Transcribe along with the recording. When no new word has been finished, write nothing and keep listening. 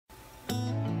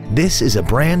This is a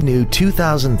brand new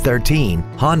 2013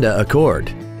 Honda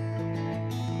Accord.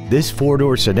 This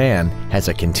four-door sedan has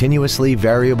a continuously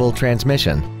variable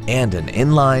transmission and an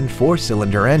inline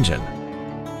four-cylinder engine.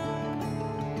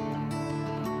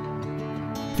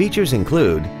 Features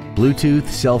include Bluetooth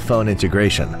cell phone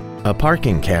integration, a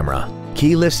parking camera,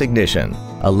 keyless ignition,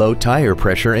 a low tire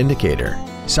pressure indicator,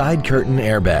 side curtain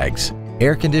airbags,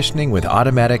 air conditioning with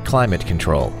automatic climate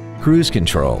control, cruise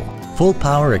control, full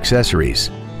power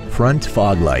accessories, front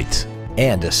fog lights,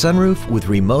 and a sunroof with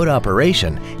remote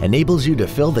operation enables you to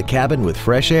fill the cabin with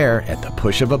fresh air at the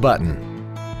push of a button.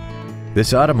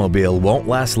 This automobile won't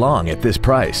last long at this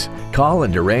price. Call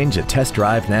and arrange a test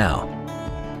drive now.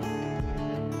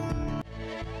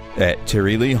 At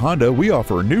Terry Lee Honda, we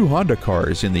offer new Honda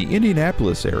cars in the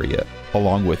Indianapolis area,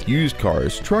 along with used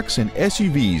cars, trucks, and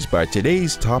SUVs by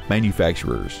today's top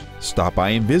manufacturers. Stop by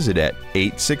and visit at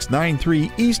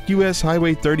 8693 East US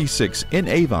Highway 36 in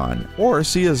Avon, or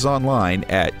see us online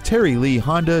at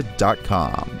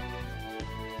terryleehonda.com.